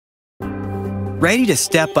Ready to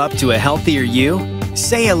step up to a healthier you?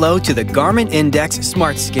 Say hello to the Garmin Index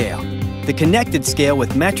Smart Scale, the connected scale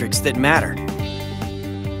with metrics that matter.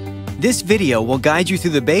 This video will guide you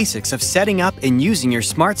through the basics of setting up and using your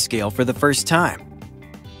smart scale for the first time.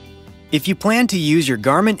 If you plan to use your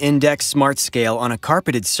Garmin Index Smart Scale on a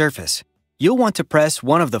carpeted surface, you'll want to press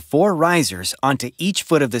one of the 4 risers onto each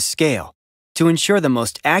foot of the scale to ensure the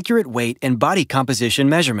most accurate weight and body composition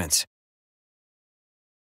measurements.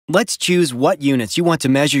 Let's choose what units you want to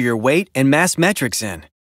measure your weight and mass metrics in.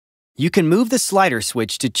 You can move the slider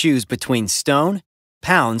switch to choose between stone,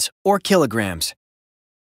 pounds, or kilograms.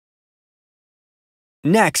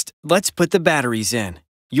 Next, let's put the batteries in.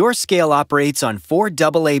 Your scale operates on 4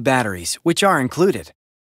 AA batteries, which are included.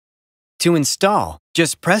 To install,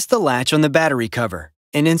 just press the latch on the battery cover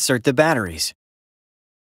and insert the batteries.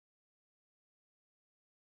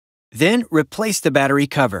 Then replace the battery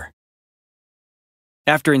cover.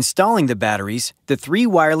 After installing the batteries, the 3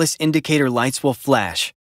 wireless indicator lights will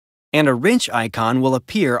flash, and a wrench icon will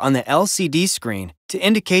appear on the LCD screen to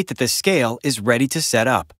indicate that the scale is ready to set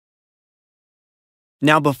up.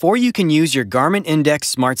 Now, before you can use your Garmin Index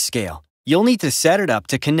Smart Scale, you'll need to set it up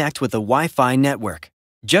to connect with the Wi-Fi network.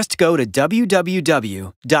 Just go to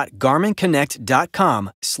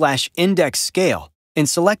www.garminconnect.com/indexscale and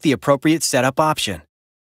select the appropriate setup option.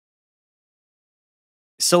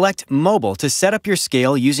 Select Mobile to set up your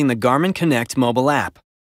scale using the Garmin Connect mobile app.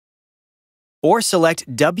 Or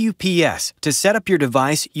select WPS to set up your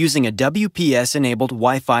device using a WPS-enabled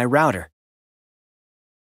Wi-Fi router.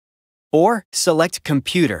 Or select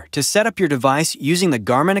Computer to set up your device using the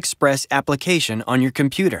Garmin Express application on your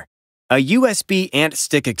computer. A USB ant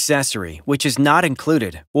stick accessory, which is not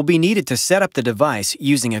included, will be needed to set up the device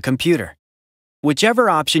using a computer.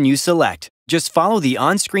 Whichever option you select, just follow the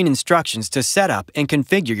on-screen instructions to set up and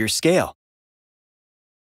configure your scale.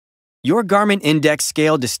 Your Garmin Index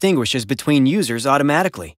scale distinguishes between users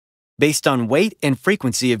automatically, based on weight and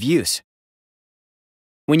frequency of use.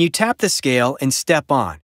 When you tap the scale and step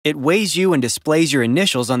on, it weighs you and displays your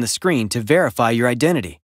initials on the screen to verify your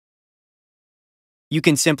identity. You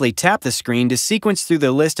can simply tap the screen to sequence through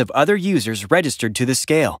the list of other users registered to the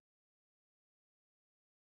scale.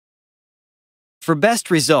 For best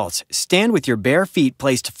results, stand with your bare feet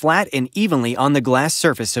placed flat and evenly on the glass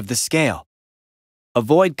surface of the scale.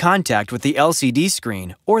 Avoid contact with the LCD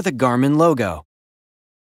screen or the Garmin logo.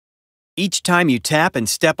 Each time you tap and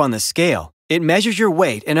step on the scale, it measures your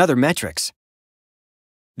weight and other metrics.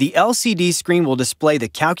 The LCD screen will display the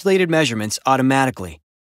calculated measurements automatically,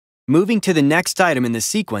 moving to the next item in the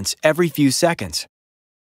sequence every few seconds.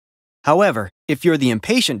 However, if you're the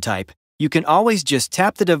impatient type, you can always just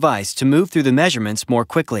tap the device to move through the measurements more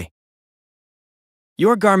quickly.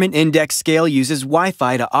 Your Garmin Index scale uses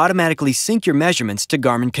Wi-Fi to automatically sync your measurements to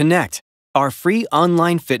Garmin Connect, our free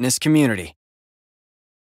online fitness community.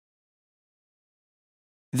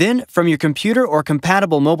 Then, from your computer or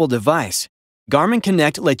compatible mobile device, Garmin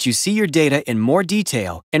Connect lets you see your data in more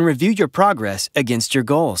detail and review your progress against your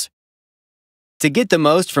goals. To get the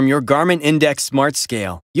most from your Garmin Index Smart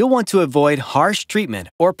Scale, you'll want to avoid harsh treatment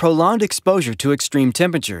or prolonged exposure to extreme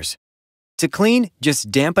temperatures. To clean, just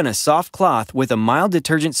dampen a soft cloth with a mild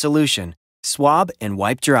detergent solution, swab, and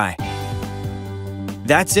wipe dry.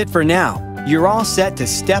 That's it for now. You're all set to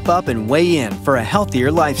step up and weigh in for a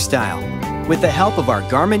healthier lifestyle with the help of our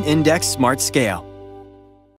Garmin Index Smart Scale.